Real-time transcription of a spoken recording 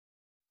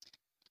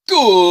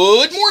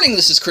Good morning,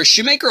 this is Chris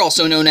Shoemaker,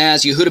 also known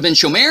as Yehuda Ben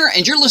Shomer,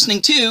 and you're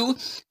listening to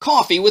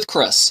Coffee with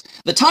Chris,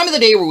 the time of the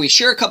day where we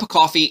share a cup of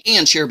coffee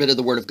and share a bit of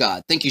the Word of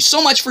God. Thank you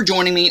so much for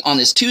joining me on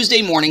this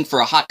Tuesday morning for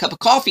a hot cup of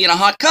coffee and a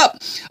hot cup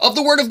of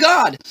the Word of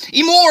God.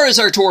 Emor is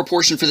our Torah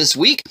portion for this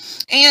week,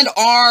 and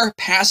our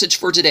passage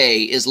for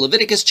today is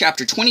Leviticus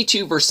chapter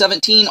 22, verse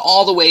 17,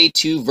 all the way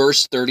to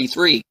verse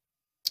 33.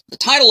 The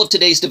title of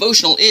today's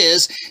devotional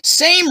is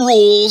Same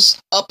Rules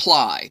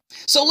Apply.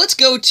 So let's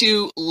go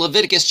to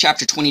Leviticus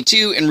chapter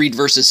 22 and read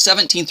verses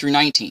 17 through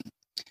 19.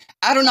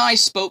 Adonai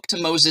spoke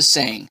to Moses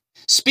saying,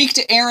 "Speak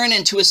to Aaron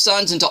and to his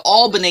sons and to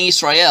all Bnei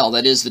Israel,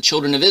 that is, the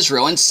children of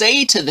Israel, and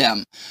say to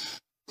them,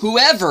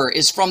 whoever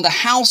is from the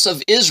house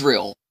of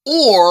Israel,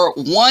 or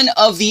one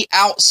of the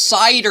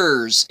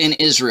outsiders in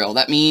Israel,"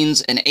 that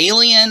means an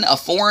alien, a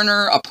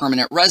foreigner, a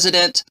permanent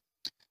resident,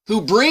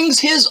 "who brings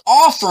his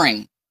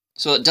offering,"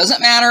 so it doesn't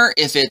matter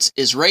if it's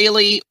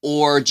Israeli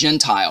or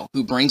Gentile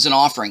who brings an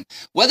offering,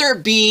 whether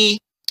it be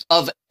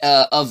of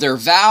their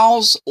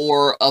vows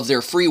or of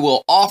their free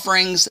will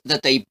offerings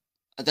that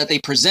they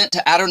present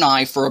to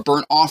Adonai for a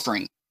burnt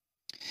offering.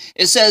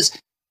 It says,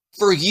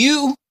 "For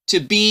you to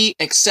be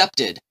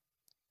accepted,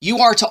 you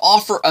are to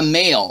offer a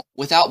male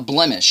without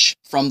blemish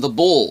from the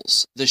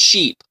bulls, the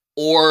sheep,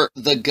 or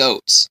the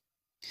goats."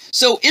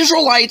 So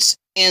Israelites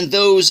and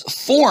those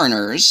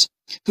foreigners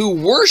who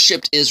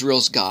worshipped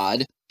Israel's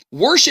God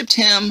worshipped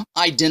him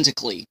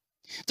identically.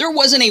 There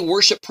wasn't a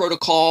worship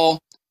protocol,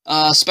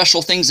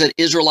 special things that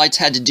Israelites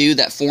had to do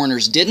that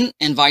foreigners didn't,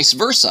 and vice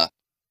versa.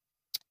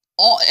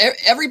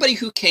 Everybody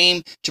who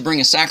came to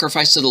bring a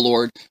sacrifice to the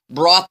Lord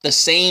brought the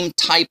same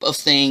type of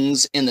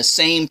things in the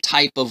same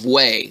type of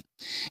way.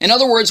 In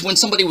other words, when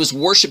somebody was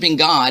worshiping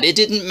God, it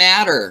didn't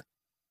matter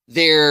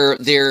their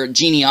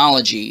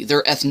genealogy,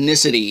 their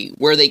ethnicity,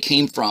 where they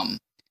came from.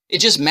 It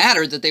just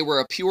mattered that they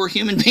were a pure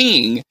human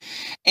being.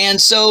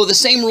 And so the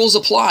same rules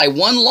apply.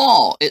 One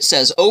law, it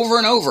says over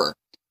and over,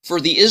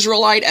 for the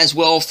Israelite as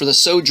well for the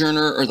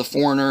sojourner or the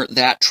foreigner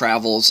that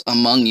travels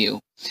among you.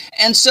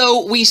 And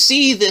so we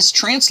see this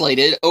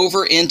translated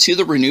over into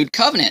the renewed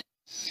covenant.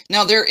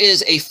 Now there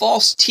is a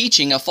false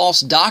teaching, a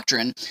false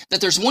doctrine,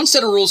 that there's one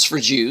set of rules for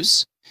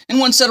Jews and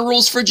one set of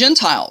rules for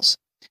Gentiles.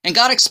 And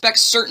God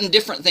expects certain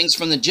different things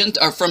from the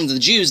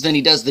Jews than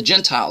he does the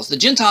Gentiles. The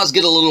Gentiles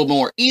get a little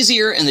more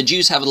easier, and the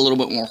Jews have it a little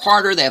bit more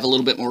harder. They have a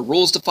little bit more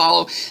rules to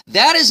follow.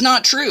 That is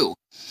not true.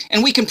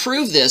 And we can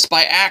prove this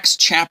by Acts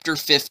chapter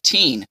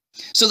 15.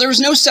 So there's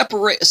no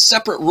separate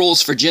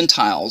rules for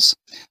Gentiles.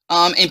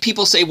 And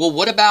people say, well,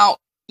 what about,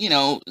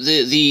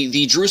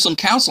 the Jerusalem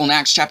Council in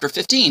Acts chapter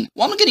 15?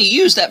 Well, I'm going to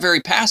use that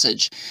very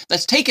passage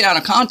that's taken out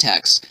of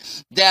context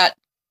that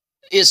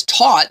is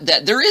taught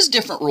that there is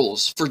different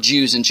rules for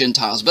Jews and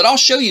Gentiles, but I'll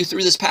show you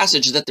through this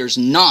passage that there's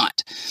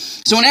not.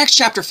 So in Acts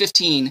chapter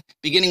 15,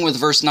 beginning with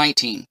verse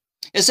 19,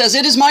 it says,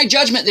 "It is my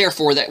judgment,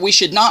 therefore, that we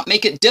should not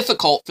make it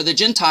difficult for the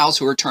Gentiles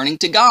who are turning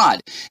to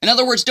God." In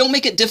other words, don't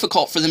make it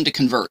difficult for them to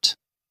convert.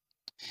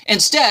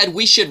 "Instead,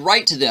 we should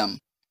write to them,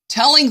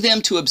 telling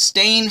them to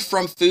abstain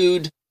from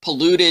food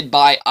polluted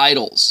by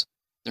idols.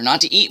 They're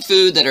not to eat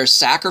food that are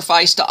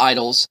sacrificed to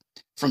idols,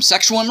 from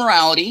sexual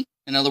immorality."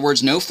 In other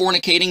words, no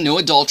fornicating, no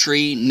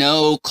adultery,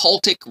 no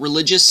cultic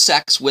religious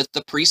sex with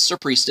the priests or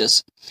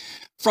priestess.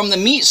 "From the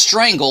meat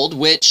strangled,"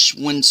 which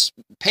when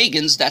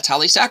pagans, that's how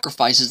they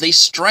sacrifices. They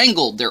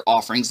strangled their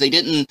offerings. They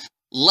didn't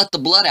let the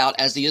blood out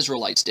as the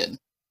Israelites did.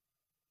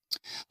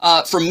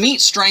 From meat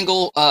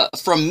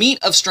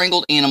of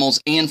strangled animals,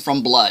 and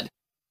from blood.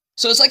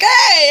 So it's like,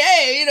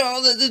 hey,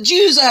 the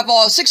Jews have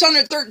all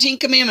 613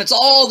 commandments.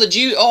 All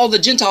the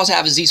Gentiles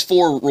have is these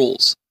 4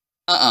 rules.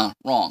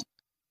 Wrong.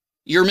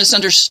 You're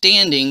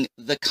misunderstanding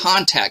the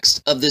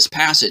context of this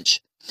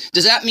passage.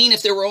 Does that mean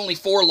if there were only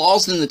 4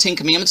 laws, then the 10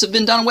 Commandments have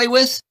been done away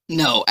with?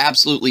 No,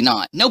 absolutely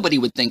not. Nobody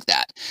would think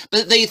that.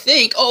 But they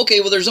think,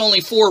 okay, well, there's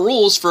only 4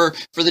 rules for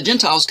the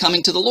Gentiles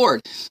coming to the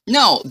Lord.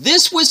 No,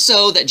 this was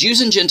so that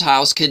Jews and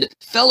Gentiles could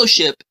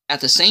fellowship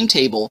at the same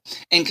table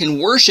and can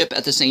worship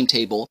at the same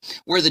table,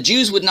 where the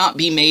Jews would not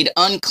be made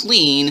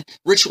unclean,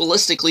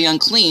 ritualistically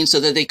unclean, so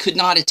that they could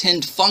not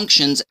attend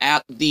functions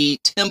at the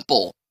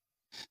temple.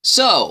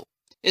 So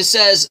it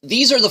says,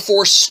 these are the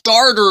 4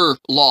 starter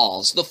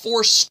laws, the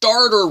 4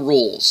 starter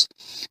rules.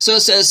 So it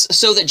says,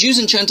 so that Jews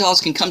and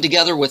Gentiles can come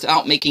together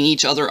without making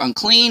each other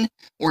unclean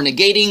or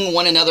negating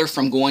one another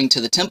from going to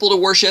the temple to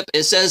worship.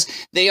 It says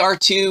they are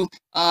to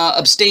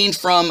abstain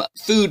from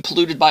food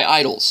polluted by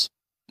idols.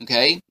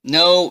 Okay?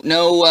 No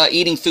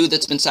eating food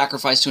that's been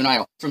sacrificed to an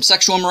idol. From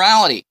sexual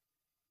immorality.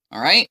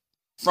 All right?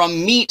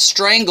 From meat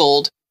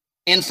strangled,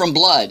 and from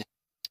blood.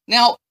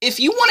 Now, if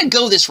you want to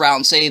go this route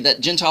and say that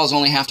Gentiles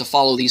only have to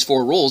follow these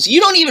 4 rules, you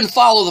don't even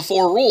follow the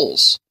 4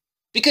 rules,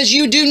 because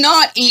you do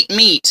not eat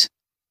meat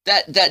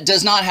that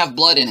does not have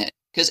blood in it.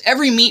 Because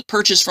every meat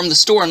purchased from the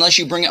store, unless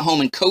you bring it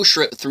home and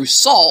kosher it through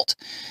salt,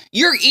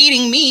 you're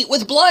eating meat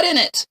with blood in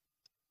it.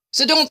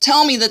 So don't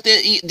tell me that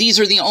these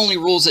are the only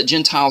rules that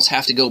Gentiles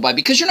have to go by,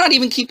 because you're not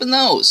even keeping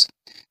those.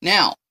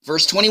 Now,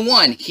 verse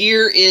 21,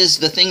 here is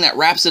the thing that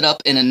wraps it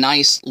up in a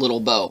nice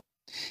little bow.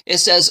 It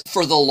says,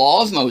 for the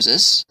law of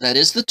Moses, that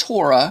is the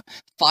Torah,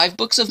 5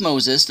 books of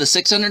Moses, the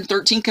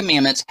 613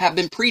 commandments, have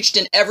been preached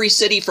in every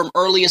city from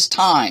earliest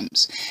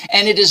times,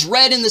 and it is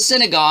read in the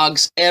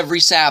synagogues every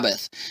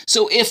Sabbath.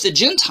 So if the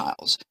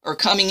Gentiles are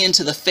coming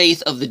into the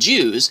faith of the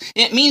Jews,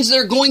 it means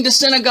they're going to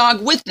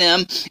synagogue with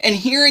them and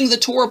hearing the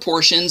Torah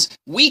portions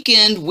week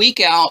in, week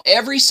out,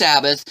 every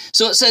Sabbath.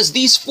 So it says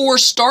these 4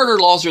 starter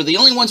laws are the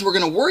only ones we're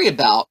going to worry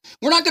about.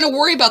 We're not going to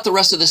worry about the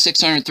rest of the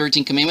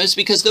 613 commandments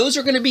because those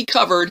are going to be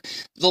covered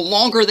the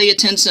longer they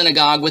attend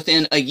synagogue,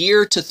 within a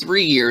year to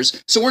 3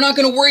 years. So we're not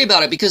going to worry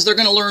about it because they're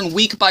going to learn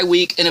week by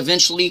week and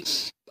eventually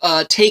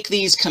take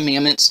these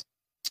commandments,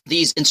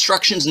 these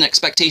instructions and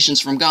expectations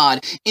from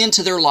God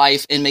into their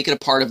life and make it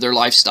a part of their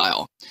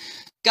lifestyle.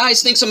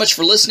 Guys, thanks so much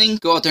for listening.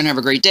 Go out there and have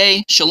a great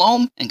day.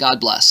 Shalom, and God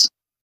bless.